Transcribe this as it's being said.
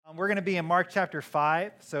We're going to be in Mark chapter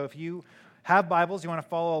 5. So if you have Bibles, you want to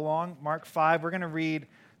follow along, Mark 5, we're going to read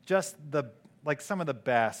just some of the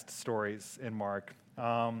best stories in Mark.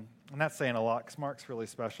 I'm not saying a lot because Mark's really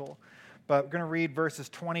special, but we're going to read verses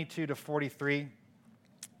 22 to 43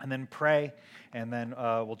 and then pray, and then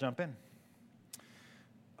we'll jump in.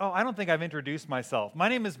 Oh, I don't think I've introduced myself. My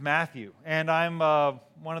name is Matthew, and I'm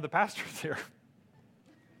one of the pastors here.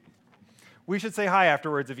 We should say hi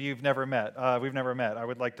afterwards if you've never met. We've never met. I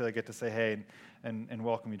would like to get to say hey and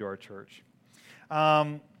welcome you to our church.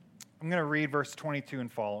 I'm going to read verse 22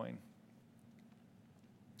 and following.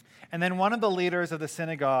 And then one of the leaders of the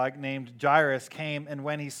synagogue named Jairus came, and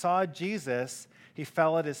when he saw Jesus, he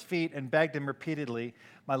fell at his feet and begged him repeatedly,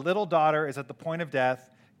 "My little daughter is at the point of death.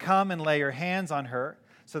 Come and lay your hands on her,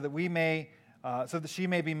 so that she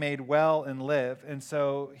may be made well and live." And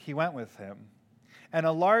so he went with him. And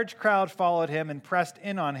a large crowd followed him and pressed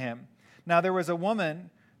in on him. Now there was a woman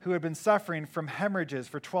who had been suffering from hemorrhages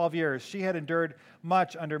for 12 years. She had endured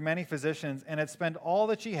much under many physicians and had spent all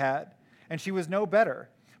that she had, and she was no better,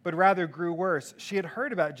 but rather grew worse. She had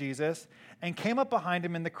heard about Jesus and came up behind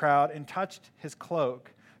him in the crowd and touched his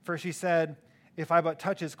cloak. For she said, "If I but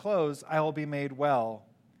touch his clothes, I will be made well."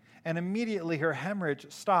 And immediately her hemorrhage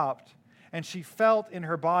stopped, and she felt in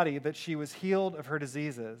her body that she was healed of her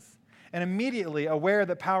diseases. And immediately, aware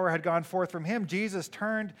that power had gone forth from him, Jesus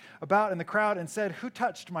turned about in the crowd and said, "Who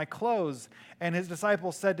touched my clothes?" And his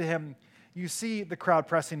disciples said to him, "You see the crowd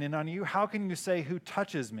pressing in on you. How can you say, 'Who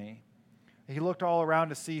touches me?'" He looked all around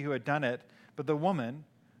to see who had done it. But the woman,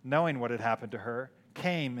 knowing what had happened to her,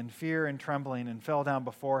 came in fear and trembling and fell down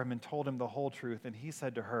before him and told him the whole truth. And he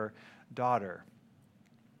said to her, "Daughter,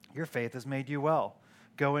 your faith has made you well.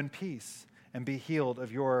 Go in peace and be healed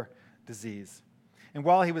of your disease." And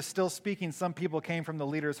while he was still speaking, some people came from the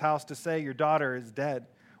leader's house to say, "Your daughter is dead.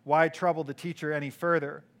 Why trouble the teacher any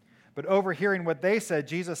further?" But overhearing what they said,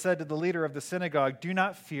 Jesus said to the leader of the synagogue, "Do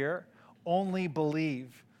not fear, only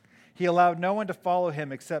believe." He allowed no one to follow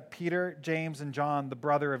him except Peter, James, and John, the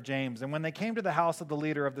brother of James. And when they came to the house of the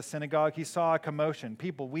leader of the synagogue, he saw a commotion,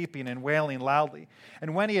 people weeping and wailing loudly.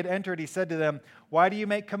 And when he had entered, he said to them, "Why do you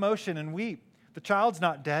make commotion and weep? The child's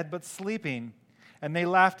not dead, but sleeping." And they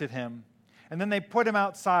laughed at him. And then they put him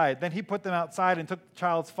outside. Then he put them outside and took the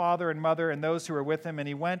child's father and mother and those who were with him, and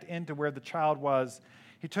he went into where the child was.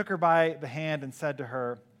 He took her by the hand and said to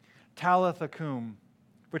her, "Talitha cum,"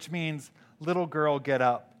 which means, "Little girl, get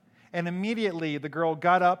up." And immediately the girl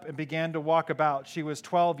got up and began to walk about. She was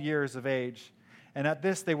 12 years of age. And at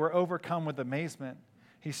this they were overcome with amazement.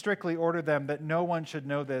 He strictly ordered them that no one should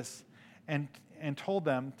know this and told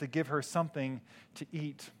them to give her something to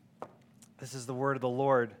eat. This is the word of the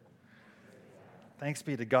Lord. Thanks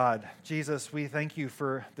be to God. Jesus, we thank you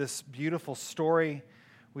for this beautiful story.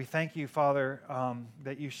 We thank you, Father,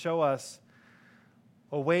 that you show us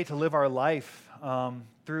a way to live our life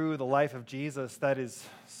through the life of Jesus that is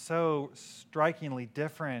so strikingly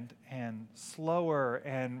different and slower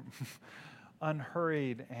and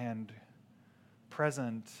unhurried and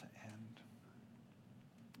present. And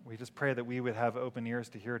we just pray that we would have open ears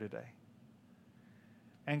to hear today.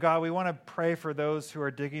 And God, we want to pray for those who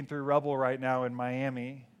are digging through rubble right now in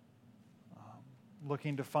Miami,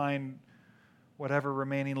 looking to find whatever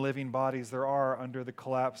remaining living bodies there are under the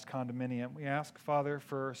collapsed condominium. We ask, Father,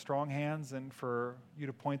 for strong hands and for you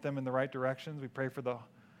to point them in the right directions. We pray for the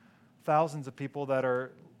thousands of people that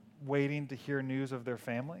are waiting to hear news of their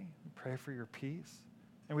family. We pray for your peace.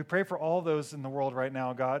 And we pray for all those in the world right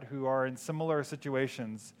now, God, who are in similar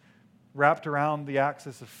situations, wrapped around the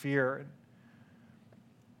axis of fear,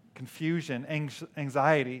 confusion,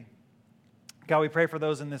 anxiety. God, we pray for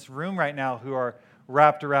those in this room right now who are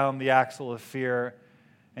wrapped around the axle of fear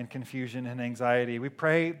and confusion and anxiety. We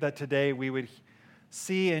pray that today we would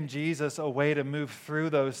see in Jesus a way to move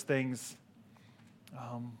through those things.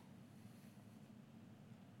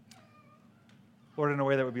 Lord, in a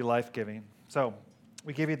way that would be life-giving. So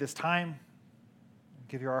we give you this time. We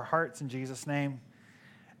give you our hearts in Jesus' name.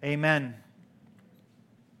 Amen.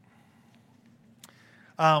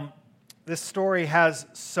 This story has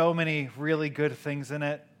so many really good things in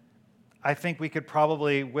it. I think we could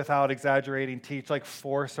probably, without exaggerating, teach like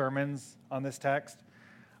 4 sermons on this text.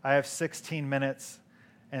 I have 16 minutes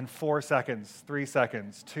and 4 seconds, 3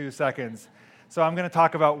 seconds, 2 seconds. So I'm going to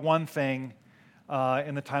talk about one thing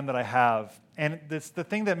in the time that I have. And it's the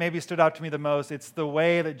thing that maybe stood out to me the most. It's the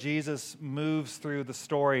way that Jesus moves through the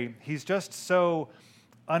story. He's just so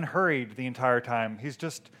unhurried the entire time. He's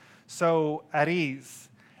just so at ease.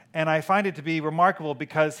 And I find it to be remarkable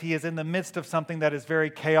because he is in the midst of something that is very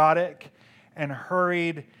chaotic and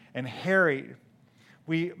hurried and harried.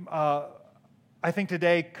 I think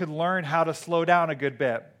today could learn how to slow down a good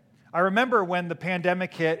bit. I remember when the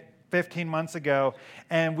pandemic hit 15 months ago,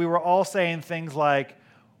 and we were all saying things like,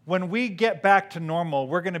 when we get back to normal,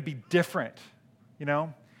 we're going to be different, you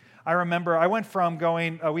know? I remember I went from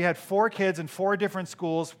we had 4 kids in 4 different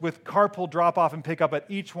schools with carpool drop-off and pick-up at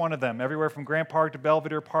each one of them, everywhere from Grant Park to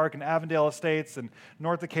Belvedere Park and Avondale Estates and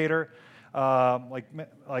North Decatur,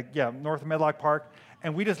 north of Medlock Park.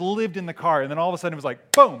 And we just lived in the car, and then all of a sudden it was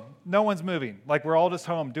like, boom, no one's moving. Like we're all just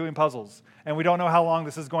home doing puzzles, and we don't know how long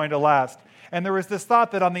this is going to last. And there was this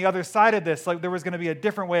thought that on the other side of this, like there was going to be a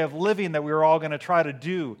different way of living that we were all going to try to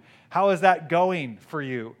do. How is that going for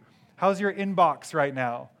you? How's your inbox right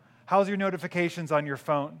now? How's your notifications on your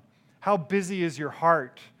phone? How busy is your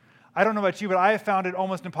heart? I don't know about you, but I have found it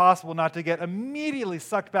almost impossible not to get immediately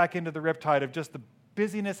sucked back into the riptide of just the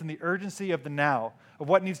busyness and the urgency of the now, of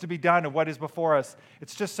what needs to be done, of what is before us.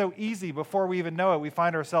 It's just so easy. Before we even know it, we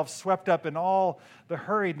find ourselves swept up in all the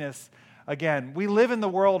hurriedness again. We live in the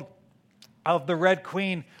world of the Red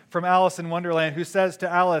Queen from Alice in Wonderland, who says to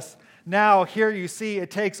Alice, "Now, here you see, it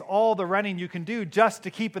takes all the running you can do just to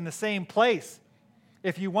keep in the same place.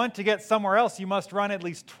 If you want to get somewhere else, you must run at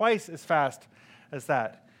least twice as fast as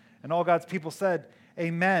that." And all God's people said,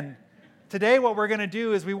 amen. Today, what we're going to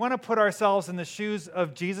do is we want to put ourselves in the shoes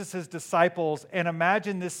of Jesus' disciples and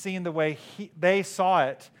imagine this scene the way they saw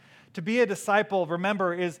it. To be a disciple,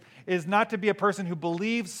 remember, is not to be a person who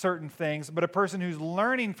believes certain things, but a person who's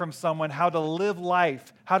learning from someone how to live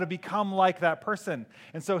life, how to become like that person.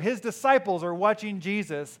 And so his disciples are watching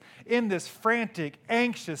Jesus in this frantic,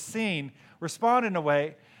 anxious scene respond in a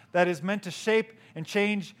way that is meant to shape and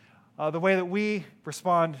change the way that we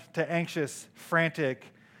respond to anxious, frantic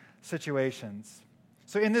situations.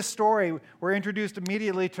 So in this story, we're introduced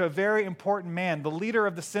immediately to a very important man, the leader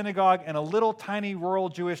of the synagogue in a little tiny rural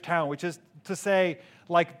Jewish town, which is to say,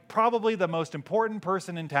 like probably the most important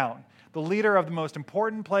person in town, the leader of the most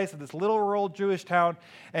important place of this little rural Jewish town.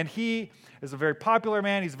 And he is a very popular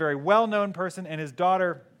man. He's a very well-known person, and his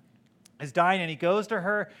daughter is dying, and he goes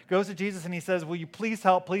to Jesus, and he says, "Will you please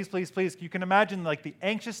help? Please, please, please." You can imagine like the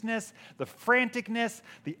anxiousness, the franticness,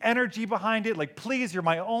 the energy behind it. Like, "Please, you're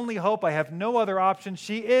my only hope. I have no other option."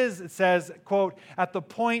 She is, it says, quote, "at the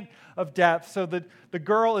point of death." So the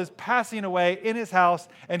girl is passing away in his house,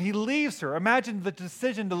 and he leaves her. Imagine the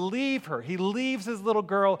decision to leave her. He leaves his little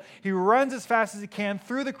girl. He runs as fast as he can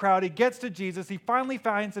through the crowd. He gets to Jesus. He finally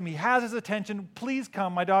finds him. He has his attention. "Please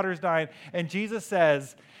come. My daughter's dying." And Jesus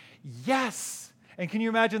says, "Yes." And can you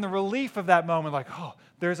imagine the relief of that moment? Like, oh,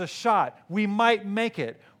 there's a shot. We might make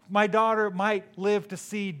it. My daughter might live to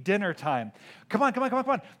see dinner time. Come on, come on, come on,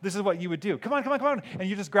 come on. This is what you would do. Come on, come on, come on. And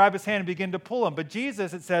you just grab his hand and begin to pull him. But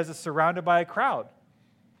Jesus, it says, is surrounded by a crowd.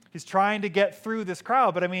 He's trying to get through this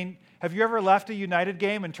crowd. But I mean, have you ever left a United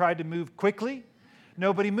game and tried to move quickly?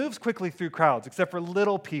 Nobody moves quickly through crowds except for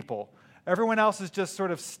little people. Everyone else is just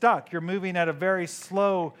sort of stuck. You're moving at a very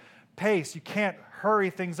slow pace. You can't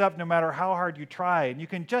hurry things up no matter how hard you try. And you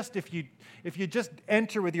can just, if you just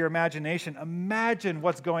enter with your imagination, imagine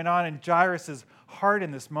what's going on in Jairus' heart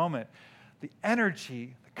in this moment. The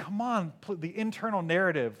energy, come on, the internal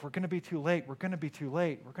narrative, we're going to be too late, we're going to be too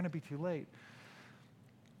late, we're going to be too late.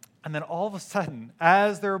 And then all of a sudden,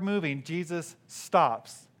 as they're moving, Jesus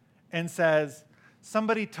stops and says,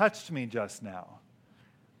 "Somebody touched me just now."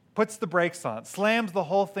 Puts the brakes on, slams the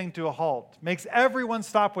whole thing to a halt, makes everyone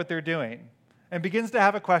stop what they're doing, and begins to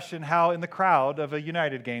have a question how in the crowd of a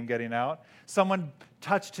United game getting out, someone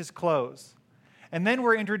touched his clothes. And then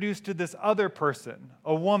we're introduced to this other person,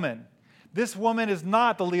 a woman. This woman is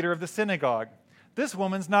not the leader of the synagogue. This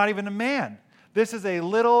woman's not even a man. This is a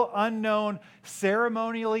little unknown,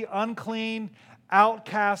 ceremonially unclean,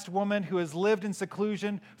 outcast woman who has lived in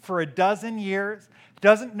seclusion for 12 years,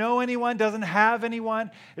 doesn't know anyone, doesn't have anyone,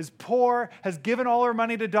 is poor, has given all her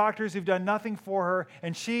money to doctors who've done nothing for her,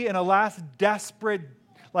 and she, in a last desperate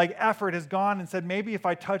effort, has gone and said, maybe if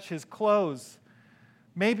I touch his clothes,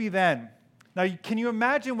 maybe then. Now, can you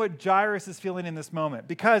imagine what Jairus is feeling in this moment?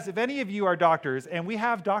 Because if any of you are doctors, and we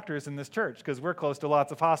have doctors in this church because we're close to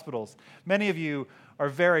lots of hospitals, many of you are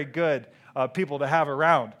very good people to have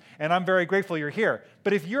around, and I'm very grateful you're here.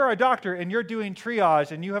 But if you're a doctor and you're doing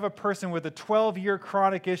triage and you have a person with a 12-year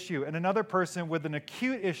chronic issue and another person with an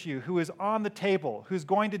acute issue who is on the table, who's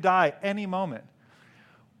going to die any moment,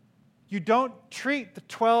 you don't treat the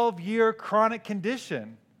 12-year chronic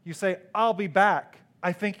condition. You say, "I'll be back.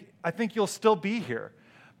 I think you'll still be here,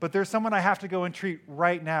 but there's someone I have to go and treat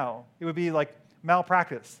right now." It would be like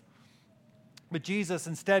malpractice. But Jesus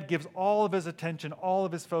instead gives all of his attention, all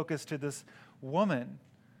of his focus to this woman.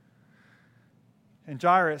 And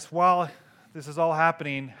Jairus, while this is all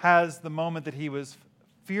happening, has the moment that he was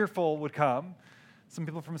fearful would come. Some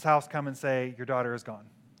people from his house come and say, your daughter is gone.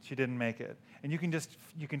 She didn't make it. And you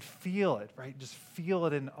can feel it, right? Just feel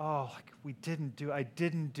it in, I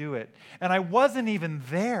didn't do it. And I wasn't even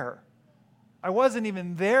there. I wasn't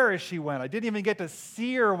even there as she went. I didn't even get to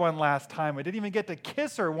see her one last time. I didn't even get to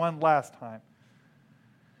kiss her one last time.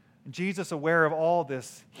 And Jesus, aware of all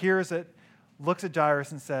this, hears it, looks at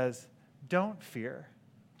Jairus and says, don't fear,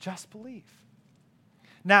 just believe.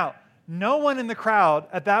 Now, no one in the crowd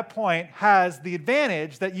at that point has the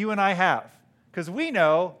advantage that you and I have, because we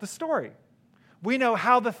know the story. We know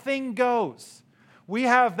how the thing goes. We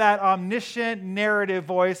have that omniscient narrative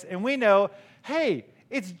voice, and we know, hey,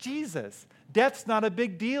 it's Jesus. Death's not a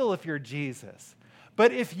big deal if you're Jesus.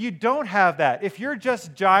 But if you don't have that, if you're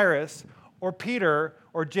just Jairus or Peter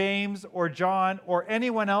or James or John or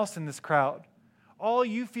anyone else in this crowd, all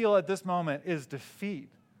you feel at this moment is defeat,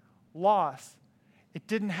 loss. It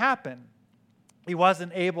didn't happen. He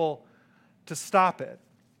wasn't able to stop it.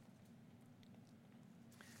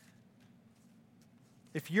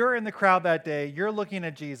 If you're in the crowd that day, you're looking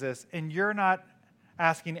at Jesus and you're not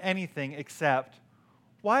asking anything except,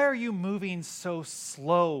 why are you moving so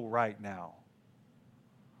slow right now?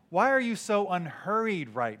 Why are you so unhurried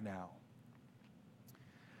right now?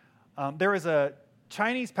 There was a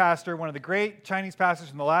Chinese pastor, one of the great Chinese pastors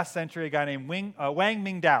from the last century, a guy named Wang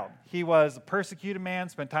Mingdao. He was a persecuted man,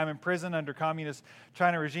 spent time in prison under communist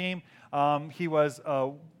China regime. He was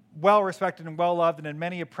well-respected and well-loved and had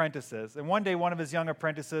many apprentices. And one day, one of his young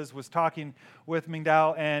apprentices was talking with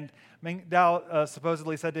Mingdao, and Mingdao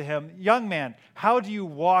supposedly said to him, young man, how do you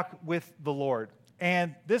walk with the Lord?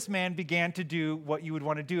 And this man began to do what you would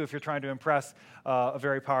want to do if you're trying to impress a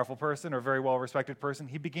very powerful person or a very well-respected person.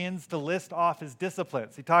 He begins to list off his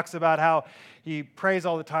disciplines. He talks about how he prays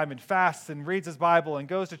all the time and fasts and reads his Bible and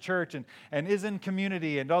goes to church and is in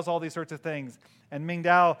community and does all these sorts of things. And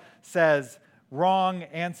Mingdao says, wrong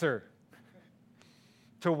answer.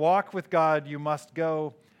 To walk with God, you must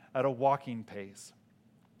go at a walking pace.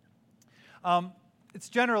 It's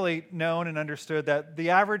generally known and understood that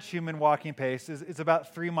the average human walking pace is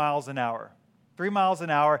about 3 miles an hour. 3 miles an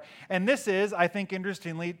hour. And this is, I think,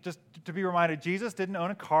 interestingly, just to be reminded, Jesus didn't own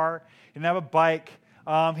a car. He didn't have a bike.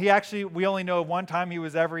 We only know of one time he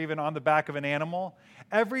was ever even on the back of an animal.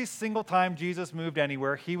 Every single time Jesus moved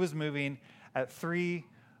anywhere, he was moving at 3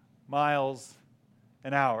 miles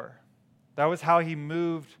an hour. That was how he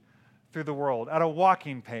moved through the world, at a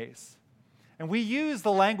walking pace. And we use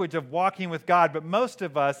the language of walking with God, but most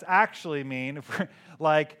of us actually mean if we're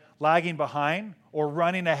like lagging behind or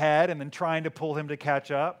running ahead and then trying to pull him to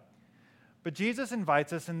catch up. But Jesus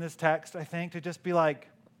invites us in this text, I think, to just be like,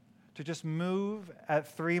 to just move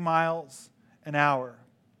at 3 miles an hour.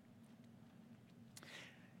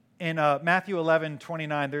 In Matthew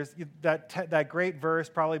 11:29, there's that great verse,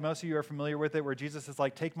 probably most of you are familiar with it, where Jesus is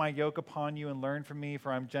like, take my yoke upon you and learn from me,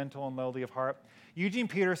 for I'm gentle and lowly of heart. Eugene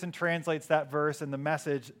Peterson translates that verse in the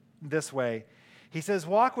Message this way. He says,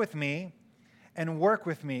 walk with me and work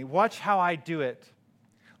with me. Watch how I do it.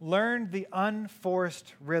 Learn the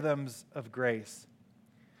unforced rhythms of grace.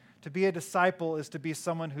 To be a disciple is to be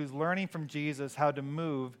someone who's learning from Jesus how to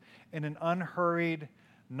move in an unhurried,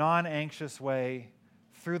 non-anxious way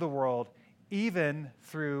through the world, even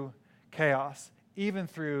through chaos, even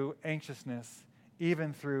through anxiousness,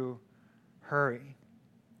 even through hurry.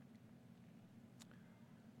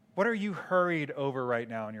 What are you hurried over right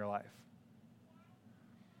now in your life?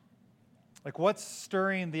 Like, what's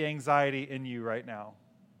stirring the anxiety in you right now?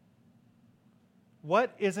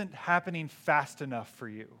 What isn't happening fast enough for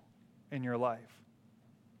you in your life?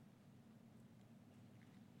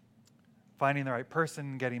 Finding the right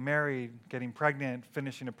person, getting married, getting pregnant,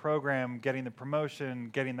 finishing a program, getting the promotion,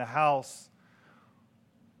 getting the house.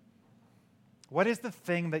 What is the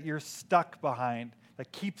thing that you're stuck behind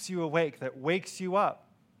that keeps you awake, that wakes you up?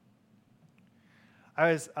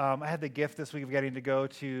 I had the gift this week of getting to go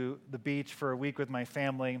to the beach for a week with my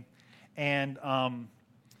family, and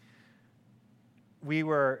we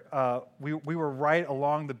were right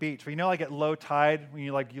along the beach. But you know, like at low tide, when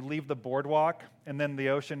you leave the boardwalk, and then the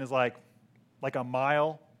ocean is like a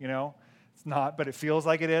mile. You know, it's not, but it feels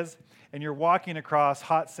like it is. And you're walking across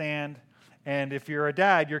hot sand, and if you're a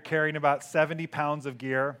dad, you're carrying about 70 pounds of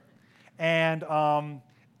gear, and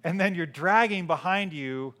then you're dragging behind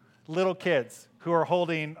you little kids who are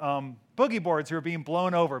holding boogie boards who are being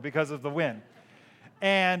blown over because of the wind.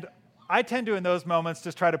 And I tend to, in those moments,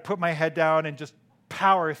 just try to put my head down and just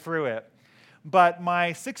power through it. But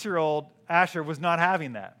my 6-year-old, Asher, was not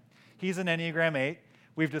having that. He's an Enneagram 8.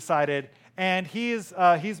 We've decided And he's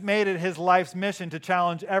made it his life's mission to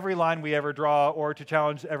challenge every line we ever draw or to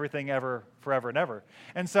challenge everything ever, forever and ever.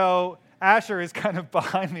 And so Asher is kind of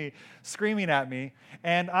behind me, screaming at me,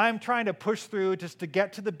 and I'm trying to push through just to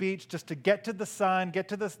get to the beach, just to get to the sun, get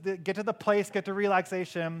to the place, get to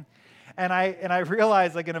relaxation. And I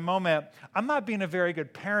realize, like, in a moment, I'm not being a very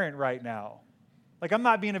good parent right now. Like, I'm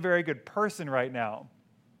not being a very good person right now.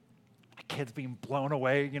 My kid's being blown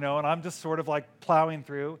away, and I'm just sort of like plowing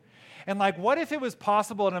through. And like, what if it was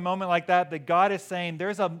possible in a moment like that God is saying,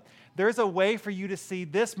 there's a way for you to see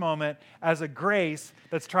this moment as a grace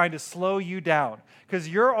that's trying to slow you down. Because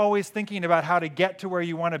you're always thinking about how to get to where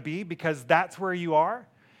you want to be because that's where you are.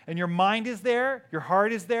 And your mind is there, your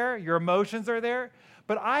heart is there, your emotions are there.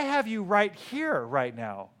 But I have you right here, right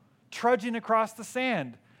now, trudging across the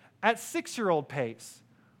sand at 6-year-old pace.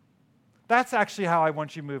 That's actually how I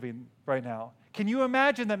want you moving right now. Can you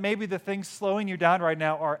imagine that maybe the things slowing you down right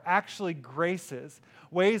now are actually graces,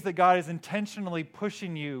 ways that God is intentionally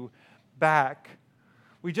pushing you back?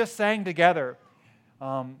 We just sang together,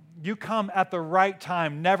 you come at the right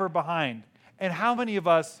time, never behind. And how many of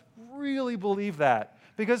us really believe that?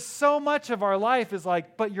 Because so much of our life is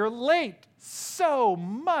like, but you're late so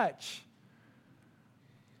much.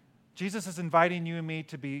 Jesus is inviting you and me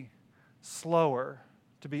to be slower,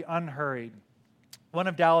 to be unhurried. One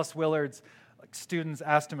of Dallas Willard's students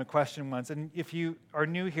asked him a question once, and if you are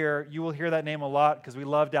new here, you will hear that name a lot because we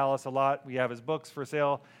love Dallas a lot. We have his books for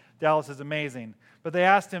sale. Dallas is amazing. But they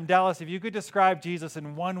asked him, Dallas, if you could describe Jesus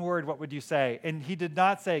in one word, what would you say? And he did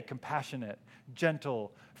not say compassionate,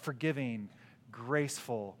 gentle, forgiving,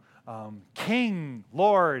 graceful, king,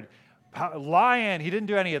 Lord, lion. He didn't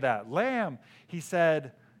do any of that. Lamb. He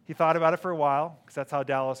said, he thought about it for a while because that's how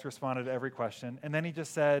Dallas responded to every question. And then he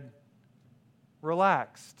just said,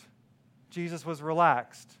 relaxed. Jesus was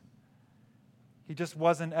relaxed. He just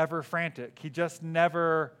wasn't ever frantic. He just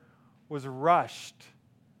never was rushed.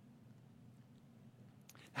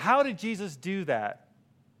 How did Jesus do that?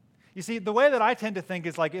 You see, the way that I tend to think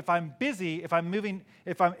is like if I'm busy, if I'm moving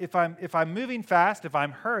fast, if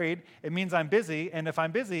I'm hurried, it means I'm busy, and if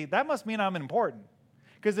I'm busy, that must mean I'm important.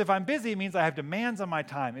 Because if I'm busy, it means I have demands on my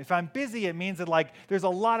time. If I'm busy, it means that like there's a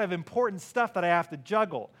lot of important stuff that I have to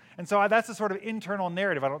juggle. And so that's a sort of internal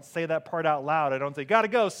narrative. I don't say that part out loud. I don't say, gotta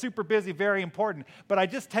go, super busy, very important. But I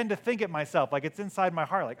just tend to think it myself, like it's inside my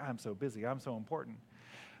heart, like I'm so busy, I'm so important.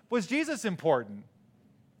 Was Jesus important?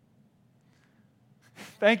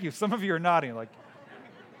 Thank you. Some of you are nodding like,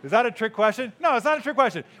 is that a trick question? No, it's not a trick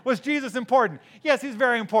question. Was Jesus important? Yes, he's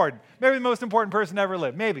very important. Maybe the most important person to ever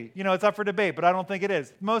live. Maybe. It's up for debate, but I don't think it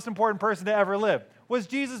is. Most important person to ever live. Was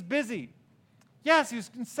Jesus busy? Yes, he was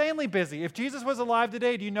insanely busy. If Jesus was alive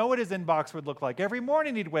today, do you know what his inbox would look like? Every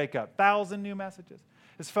morning he'd wake up, 1,000 new messages.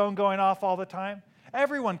 His phone going off all the time.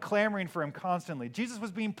 Everyone clamoring for him constantly. Jesus was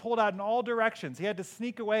being pulled out in all directions. He had to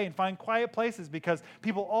sneak away and find quiet places because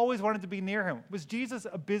people always wanted to be near him. Was Jesus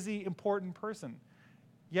a busy, important person?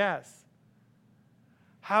 Yes.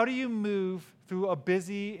 How do you move through a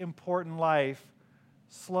busy, important life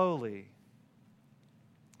slowly?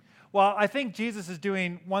 Well, I think Jesus is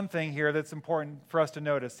doing one thing here that's important for us to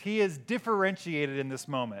notice. He is differentiated in this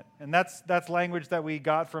moment. And that's language that we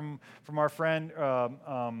got from our friend,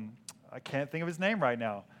 I can't think of his name right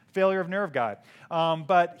now, failure of nerve guy.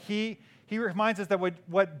 But he reminds us that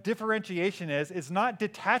what differentiation is not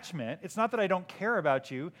detachment. It's not that I don't care about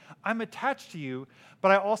you. I'm attached to you,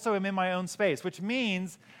 but I also am in my own space, which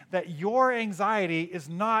means that your anxiety is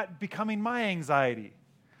not becoming my anxiety.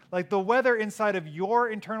 Like the weather inside of your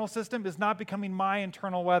internal system is not becoming my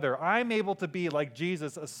internal weather. I'm able to be like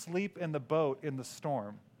Jesus, asleep in the boat in the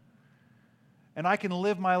storm. And I can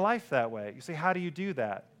live my life that way. You say, how do you do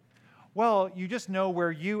that? Well, you just know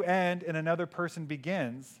where you end and another person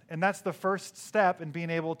begins. And that's the first step in being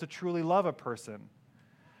able to truly love a person.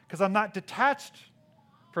 Because I'm not detached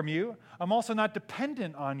from you. I'm also not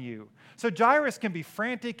dependent on you. So Jairus can be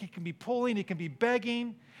frantic. He can be pulling. He can be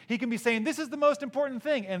begging. He can be saying, this is the most important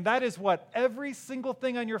thing. And that is what every single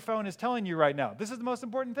thing on your phone is telling you right now. This is the most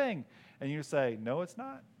important thing. And you say, no, it's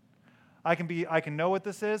not. I can know what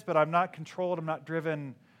this is, but I'm not controlled. I'm not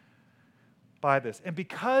driven by this. And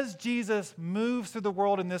because Jesus moves through the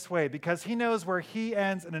world in this way, because he knows where he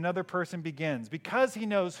ends and another person begins, because he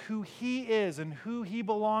knows who he is and who he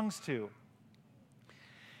belongs to,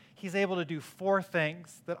 he's able to do 4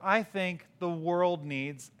 things that I think the world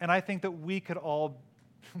needs, and I think that we could all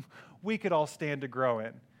stand to grow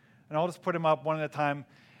in. And I'll just put them up one at a time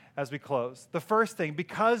as we close. The first thing,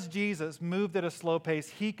 because Jesus moved at a slow pace,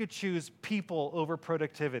 he could choose people over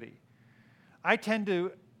productivity. I tend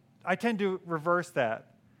to reverse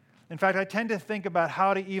that. In fact, I tend to think about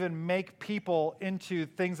how to even make people into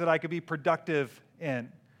things that I could be productive in.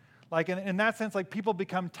 Like in that sense, like people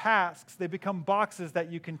become tasks. They become boxes that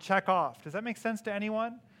you can check off. Does that make sense to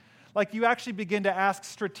anyone? Like you actually begin to ask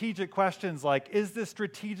strategic questions like, is this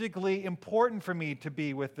strategically important for me to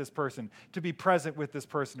be with this person, to be present with this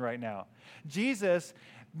person right now? Jesus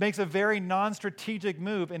makes a very non-strategic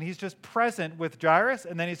move, and he's just present with Jairus,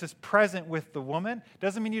 and then he's just present with the woman.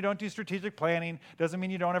 Doesn't mean you don't do strategic planning. Doesn't mean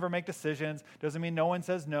you don't ever make decisions. Doesn't mean no one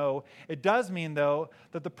says no. It does mean, though,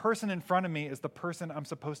 that the person in front of me is the person I'm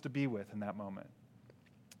supposed to be with in that moment.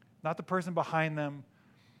 Not the person behind them,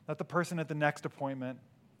 not the person at the next appointment.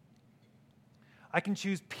 I can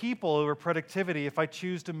choose people over productivity if I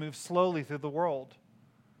choose to move slowly through the world.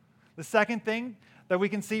 The second thing that we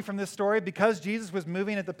can see from this story, because Jesus was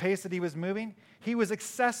moving at the pace that he was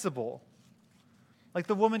accessible. Like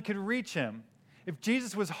the woman could reach him. If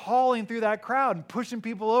Jesus was hauling through that crowd and pushing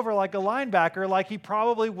people over like a linebacker, like he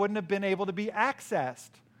probably wouldn't have been able to be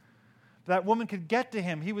accessed. That woman could get to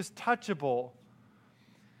him. He was touchable.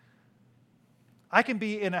 I can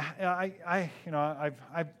be in I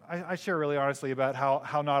share really honestly about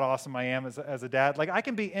how not awesome I am as a dad. Like I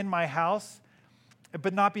can be in my house,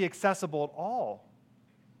 but not be accessible at all.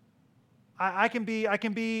 I can be in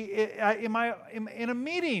a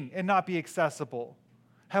meeting and not be accessible.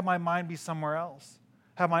 Have my mind be somewhere else.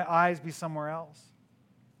 Have my eyes be somewhere else.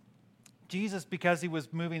 Jesus, because he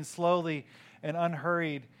was moving slowly and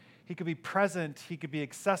unhurried, he could be present, he could be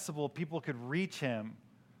accessible, people could reach him.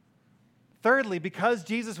 Thirdly, because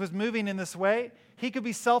Jesus was moving in this way, he could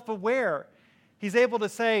be self-aware. He's able to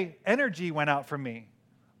say, energy went out from me.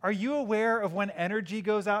 Are you aware of when energy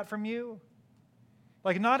goes out from you?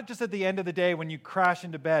 Like not just at the end of the day when you crash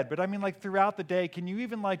into bed, but I mean like throughout the day, can you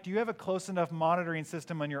even do you have a close enough monitoring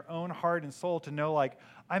system on your own heart and soul to know like,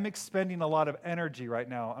 I'm expending a lot of energy right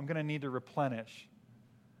now. I'm going to need to replenish.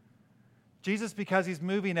 Jesus, because he's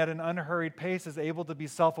moving at an unhurried pace, is able to be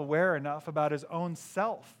self-aware enough about his own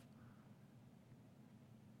self.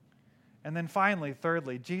 And then finally,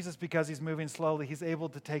 thirdly, Jesus, because he's moving slowly, he's able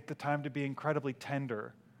to take the time to be incredibly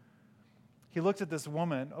tender. He looks at this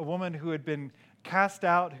woman, a woman who had been cast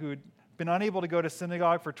out, who had been unable to go to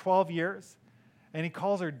synagogue for 12 years, and he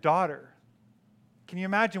calls her daughter. Can you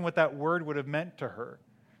imagine what that word would have meant to her?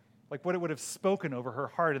 Like what it would have spoken over her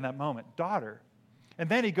heart in that moment, daughter. And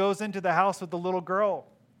then he goes into the house with the little girl,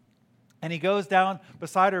 and he goes down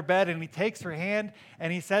beside her bed, and he takes her hand,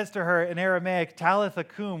 and he says to her in Aramaic, Talitha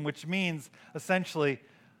kum, which means essentially,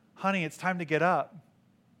 honey, it's time to get up.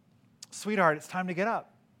 Sweetheart, it's time to get up.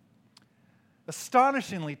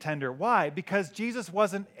 Astonishingly tender. Why? Because Jesus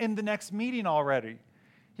wasn't in the next meeting already.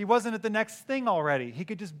 He wasn't at the next thing already. He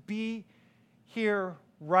could just be here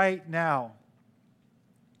right now.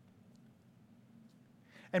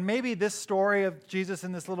 And maybe this story of Jesus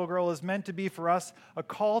and this little girl is meant to be for us a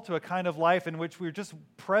call to a kind of life in which we're just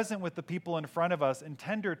present with the people in front of us and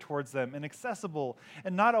tender towards them and accessible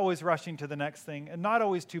and not always rushing to the next thing and not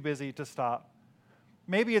always too busy to stop.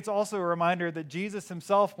 Maybe it's also a reminder that Jesus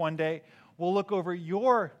himself one day will look over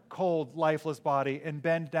your cold, lifeless body and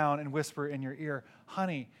bend down and whisper in your ear,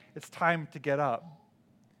 honey, it's time to get up.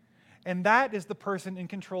 And that is the person in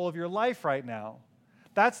control of your life right now.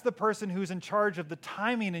 That's the person who's in charge of the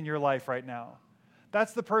timing in your life right now.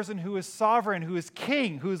 That's the person who is sovereign, who is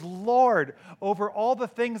king, who is Lord over all the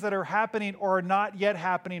things that are happening or are not yet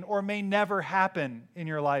happening or may never happen in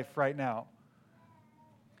your life right now.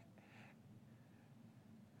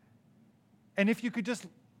 And if you could just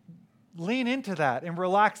lean into that and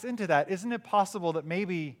relax into that, isn't it possible that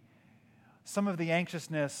maybe some of the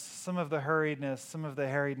anxiousness, some of the hurriedness, some of the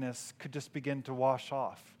harriedness could just begin to wash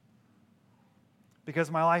off?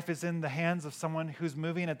 Because my life is in the hands of someone who's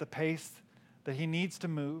moving at the pace that he needs to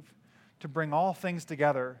move to bring all things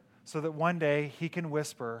together so that one day he can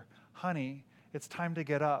whisper, honey, it's time to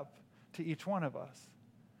get up, to each one of us.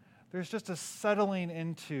 There's just a settling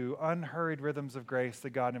into unhurried rhythms of grace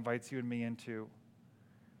that God invites you and me into.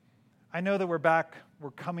 I know that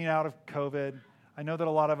we're coming out of COVID. I know that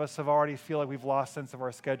a lot of us have already feel like we've lost sense of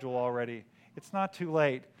our schedule already. It's not too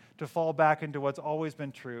late to fall back into what's always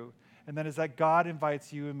been true, and that is that God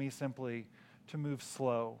invites you and me simply to move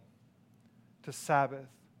slow, to Sabbath,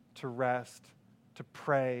 to rest, to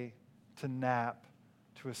pray, to nap,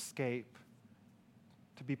 to escape,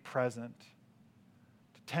 to be present,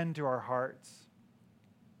 to tend to our hearts.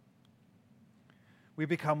 We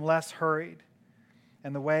become less hurried,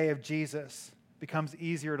 and the way of Jesus becomes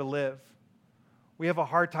easier to live. We have a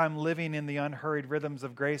hard time living in the unhurried rhythms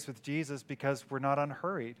of grace with Jesus because we're not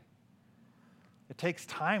unhurried. It takes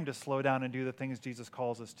time to slow down and do the things Jesus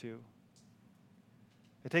calls us to.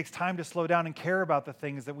 It takes time to slow down and care about the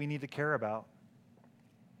things that we need to care about.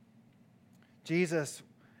 Jesus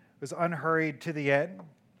was unhurried to the end.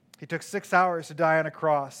 He took 6 hours to die on a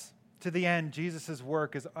cross. To the end, Jesus'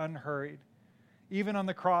 work is unhurried. Even on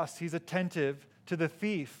the cross, he's attentive to the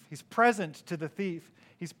thief. He's present to the thief.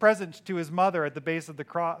 He's present to his mother at the base of the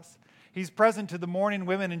cross. He's present to the mourning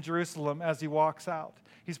women in Jerusalem as he walks out.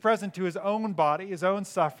 He's present to his own body, his own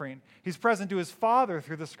suffering. He's present to his Father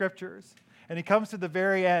through the Scriptures. And he comes to the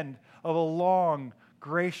very end of a long,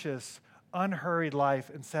 gracious, unhurried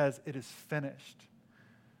life and says, "It is finished."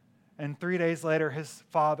 And 3 days later, his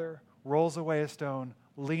Father rolls away a stone,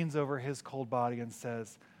 leans over his cold body and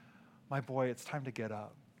says, "My boy, it's time to get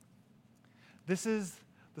up." This is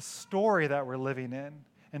the story that we're living in.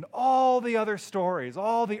 And all the other stories,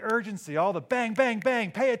 all the urgency, all the bang, bang,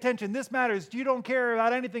 bang, pay attention, this matters, you don't care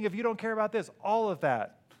about anything if you don't care about this, all of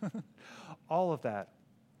that, all of that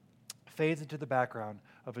fades into the background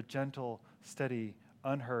of a gentle, steady,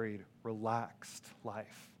 unhurried, relaxed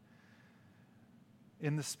life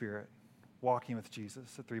in the Spirit, walking with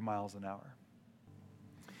Jesus at 3 miles an hour.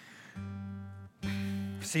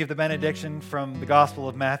 Receive the benediction from the Gospel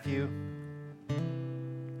of Matthew.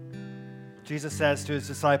 Jesus says to his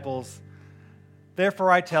disciples,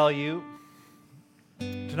 "Therefore I tell you,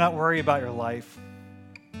 do not worry about your life,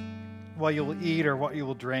 what you will eat or what you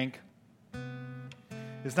will drink.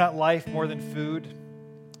 Is not life more than food,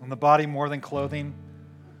 and the body more than clothing?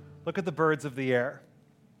 Look at the birds of the air.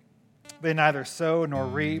 They neither sow nor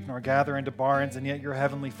reap nor gather into barns, and yet your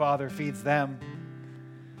heavenly Father feeds them.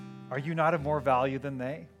 Are you not of more value than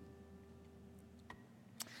they?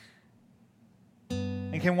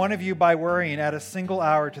 And can one of you, by worrying, add a single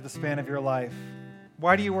hour to the span of your life?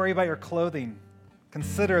 Why do you worry about your clothing?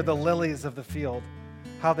 Consider the lilies of the field,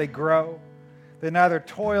 how they grow. They neither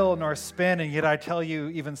toil nor spin, and yet I tell you,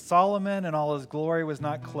 even Solomon in all his glory was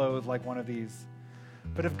not clothed like one of these.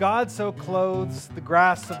 But if God so clothes the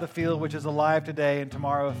grass of the field, which is alive today and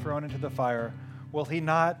tomorrow thrown into the fire, will he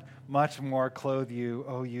not much more clothe you,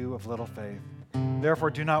 O you of little faith? Therefore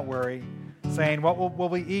do not worry, saying, what will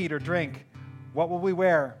we eat or drink? What will we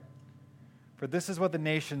wear? For this is what the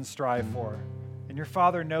nations strive for, and your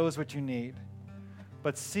Father knows what you need.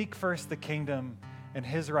 But seek first the kingdom and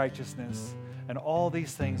his righteousness, and all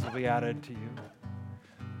these things will be added to you."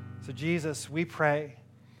 So Jesus, we pray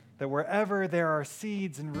that wherever there are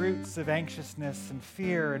seeds and roots of anxiousness and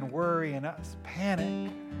fear and worry and us,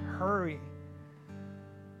 panic, hurry,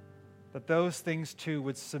 that those things too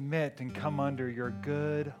would submit and come under your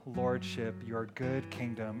good lordship, your good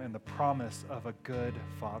kingdom, and the promise of a good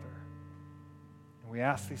Father. And we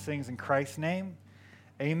ask these things in Christ's name.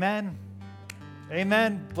 Amen.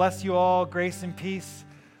 Amen. Bless you all. Grace and peace.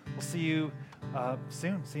 We'll see you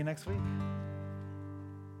soon. See you next week.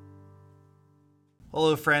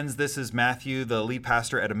 Hello, friends. This is Matthew, the lead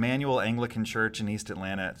pastor at Emmanuel Anglican Church in East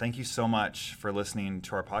Atlanta. Thank you so much for listening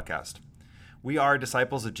to our podcast. We are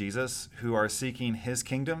disciples of Jesus who are seeking his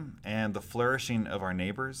kingdom and the flourishing of our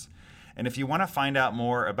neighbors. And if you want to find out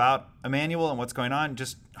more about Emmanuel and what's going on,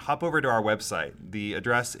 just hop over to our website. The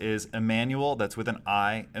address is Emmanuel, that's with an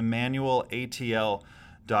I,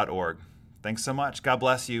 emmanuelatl.org. Thanks so much. God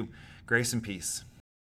bless you. Grace and peace.